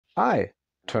I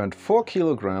turned 4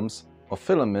 kilograms of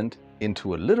filament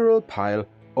into a literal pile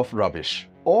of rubbish,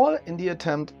 all in the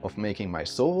attempt of making my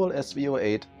Sovol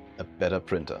SV08 a better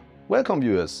printer. Welcome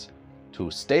viewers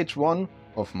to stage 1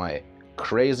 of my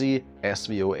crazy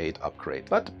SV08 upgrade.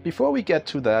 But before we get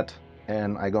to that,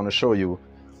 and I'm gonna show you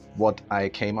what I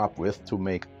came up with to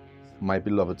make my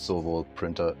beloved Sovol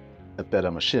printer a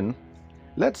better machine,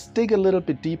 let's dig a little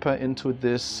bit deeper into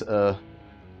this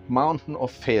mountain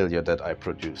of failure that I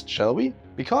produced, shall we?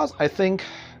 Because I think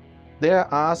there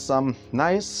are some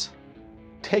nice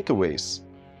takeaways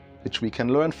which we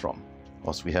can learn from.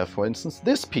 As we have, for instance,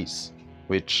 this piece,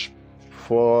 which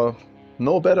for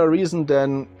no better reason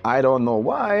than I don't know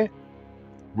why,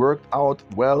 worked out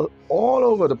well all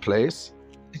over the place,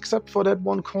 except for that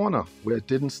one corner where it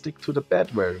didn't stick to the bed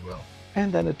very well.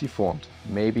 And then it deformed.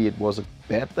 Maybe it was a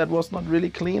bed that was not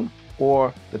really clean,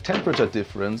 or the temperature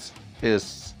difference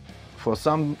is for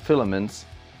some filaments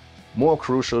more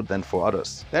crucial than for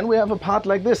others. Then we have a part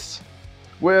like this,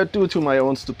 where due to my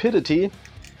own stupidity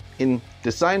in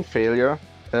design failure,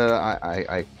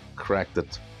 I cracked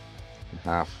it in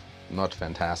half. Not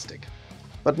fantastic.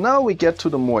 But now we get to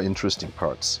the more interesting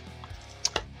parts.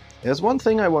 There's one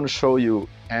thing I want to show you,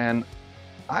 and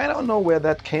I don't know where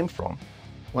that came from.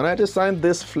 When I designed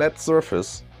this flat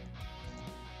surface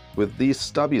with these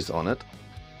stubbies on it,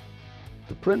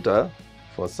 the printer,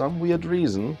 for some weird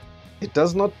reason, it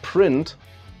does not print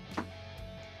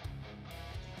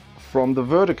from the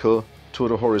vertical to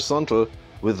the horizontal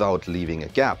without leaving a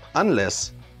gap,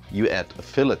 unless you add a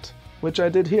fillet, which I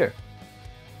did here.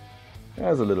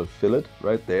 There's a little fillet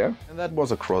right there, and that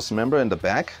was a cross member in the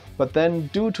back, but then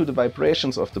due to the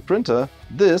vibrations of the printer,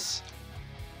 this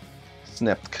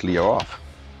snapped clear off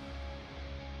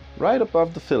right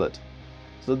above the fillet.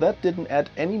 So that didn't add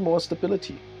any more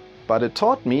stability, but it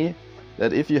taught me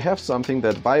that if you have something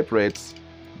that vibrates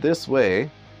this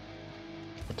way,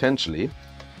 potentially,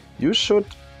 you should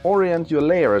orient your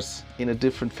layers in a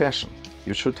different fashion.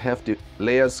 You should have the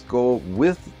layers go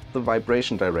with the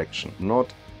vibration direction,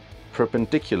 not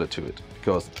perpendicular to it,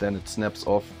 because then it snaps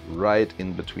off right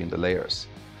in between the layers.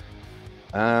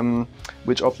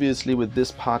 Which obviously with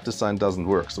this part design doesn't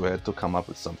work, so I had to come up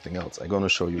with something else. I'm gonna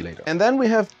show you later. And then we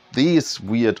have these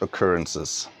weird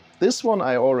occurrences. This one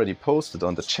I already posted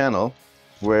on the channel,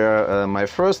 where my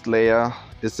first layer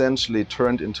essentially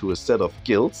turned into a set of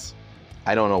gills.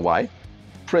 I don't know why.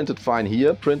 Printed fine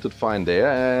here, printed fine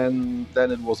there, and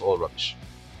then it was all rubbish.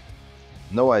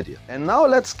 No idea. And now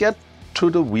let's get to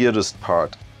the weirdest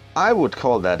part. I would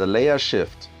call that a layer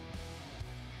shift.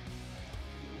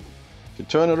 If you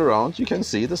turn it around, you can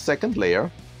see the second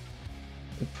layer.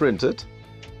 It printed,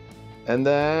 and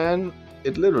then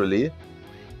it literally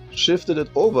shifted it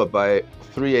over by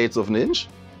 3/8 of an inch,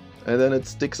 and then it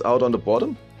sticks out on the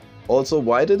bottom. Also,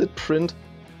 why did it print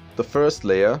the first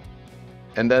layer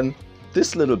and then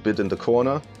this little bit in the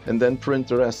corner and then print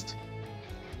the rest?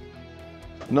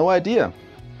 No idea.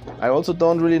 I also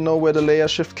don't really know where the layer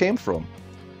shift came from.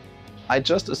 I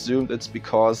just assumed it's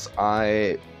because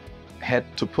I had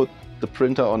to put the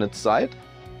printer on its side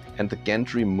and the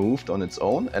gantry moved on its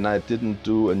own, and I didn't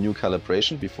do a new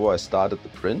calibration before I started the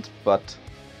print, but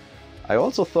I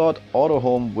also thought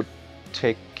AutoHome would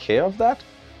take care of that,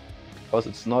 because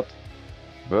it's not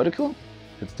vertical,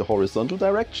 it's the horizontal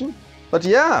direction. But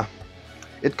yeah,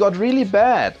 it got really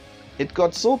bad. It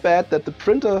got so bad that the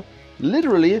printer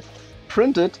literally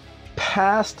printed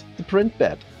past the print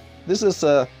bed. This is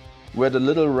where the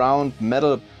little round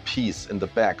metal piece in the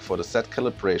back for the set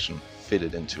calibration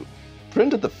fitted into.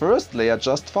 Printed the first layer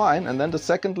just fine, and then the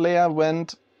second layer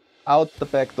went out the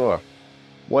back door.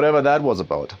 Whatever that was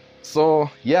about. So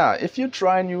yeah, if you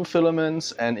try new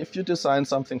filaments and if you design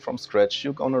something from scratch,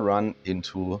 you're gonna run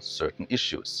into certain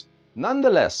issues.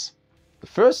 Nonetheless, the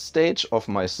first stage of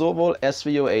my Sovol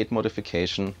SV08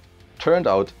 modification turned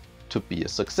out to be a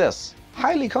success.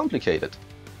 Highly complicated,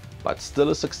 but still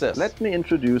a success. Let me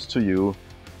introduce to you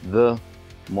the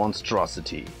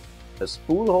monstrosity. A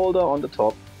spool holder on the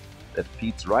top that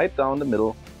feeds right down the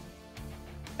middle,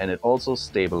 and it also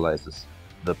stabilizes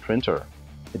the printer.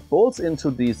 It bolts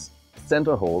into these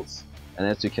center holes, and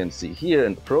as you can see here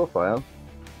in the profile,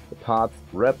 the parts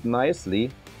wrap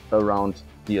nicely around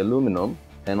the aluminum,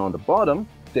 and on the bottom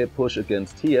they push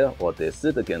against here, or they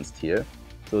sit against here,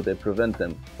 so they prevent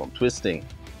them from twisting.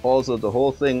 Also, the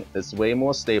whole thing is way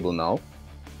more stable now.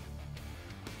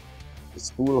 The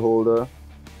spool holder,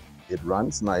 it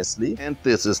runs nicely, and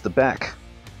this is the back.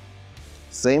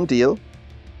 Same deal.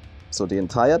 So the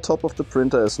entire top of the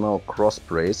printer is now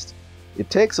cross-braced. It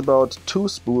takes about 2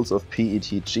 spools of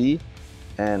PETG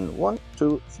and 1,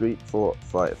 2, 3, 4,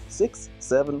 5, 6,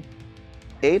 7,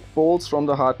 8 bolts from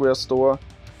the hardware store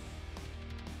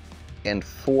and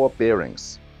 4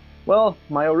 bearings. Well,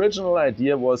 my original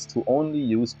idea was to only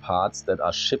use parts that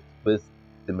are shipped with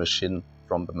the machine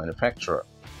from the manufacturer.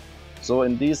 So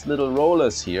in these little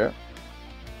rollers here,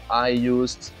 I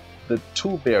used the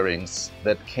 2 bearings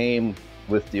that came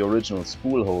with the original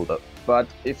spool holder. But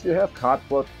if you have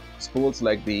cardboard spools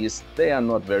like these, they are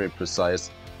not very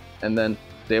precise, and then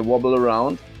they wobble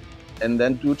around, and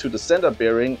then due to the center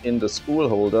bearing in the spool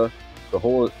holder, the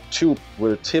whole tube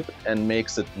will tip and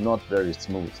makes it not very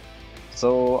smooth.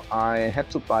 So I had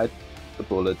to bite the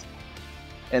bullet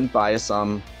and buy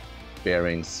some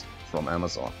bearings from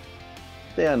Amazon.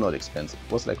 They are not expensive.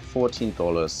 It was like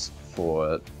 $14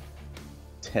 for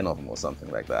 10 of them or something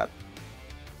like that.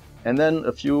 And then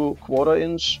a few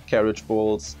 1/4-inch carriage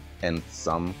bolts and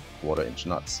some 1/4-inch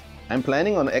nuts. I'm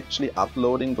planning on actually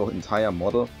uploading the entire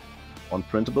model on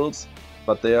printables,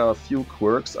 but there are a few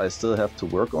quirks I still have to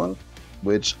work on,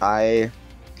 which I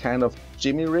kind of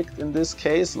jimmy-rigged in this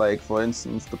case. Like for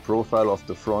instance, the profile of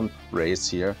the front brace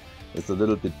here is a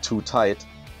little bit too tight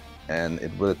and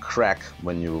it will crack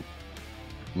when you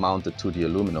mount it to the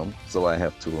aluminum, so I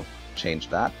have to change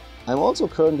that. I'm also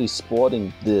currently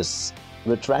sporting this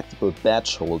retractable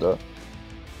badge holder,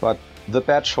 but the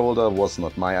badge holder was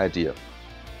not my idea.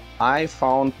 I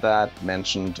found that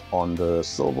mentioned on the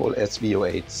Sovol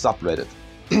SV08 subreddit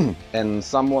and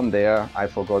someone there, I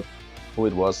forgot who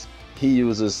it was, he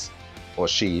uses, or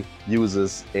she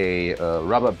uses, a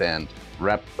rubber band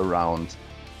wrapped around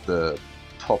the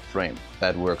top frame.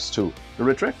 That works too. The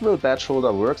retractable badge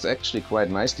holder works actually quite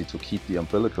nicely to keep the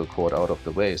umbilical cord out of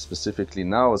the way, specifically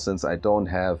now since I don't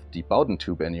have the Bowden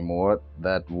tube anymore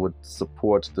that would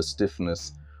support the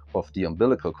stiffness of the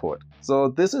umbilical cord. So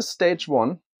this is stage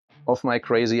 1 of my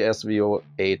crazy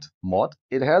SV08 mod.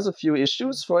 It has a few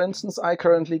issues. For instance, I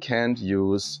currently can't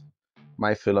use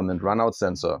my filament runout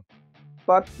sensor.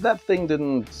 But that thing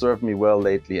didn't serve me well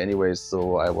lately anyways,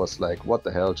 so I was like, what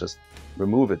the hell, just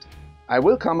remove it. I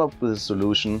will come up with a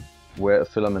solution where a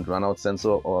filament runout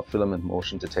sensor or a filament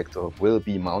motion detector will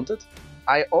be mounted.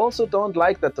 I also don't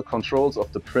like that the controls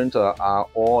of the printer are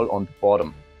all on the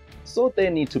bottom, so they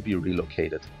need to be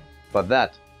relocated. But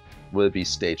that will be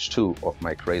stage 2 of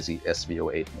my crazy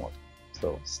SV08 mod.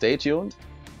 So stay tuned.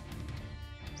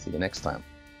 See you next time.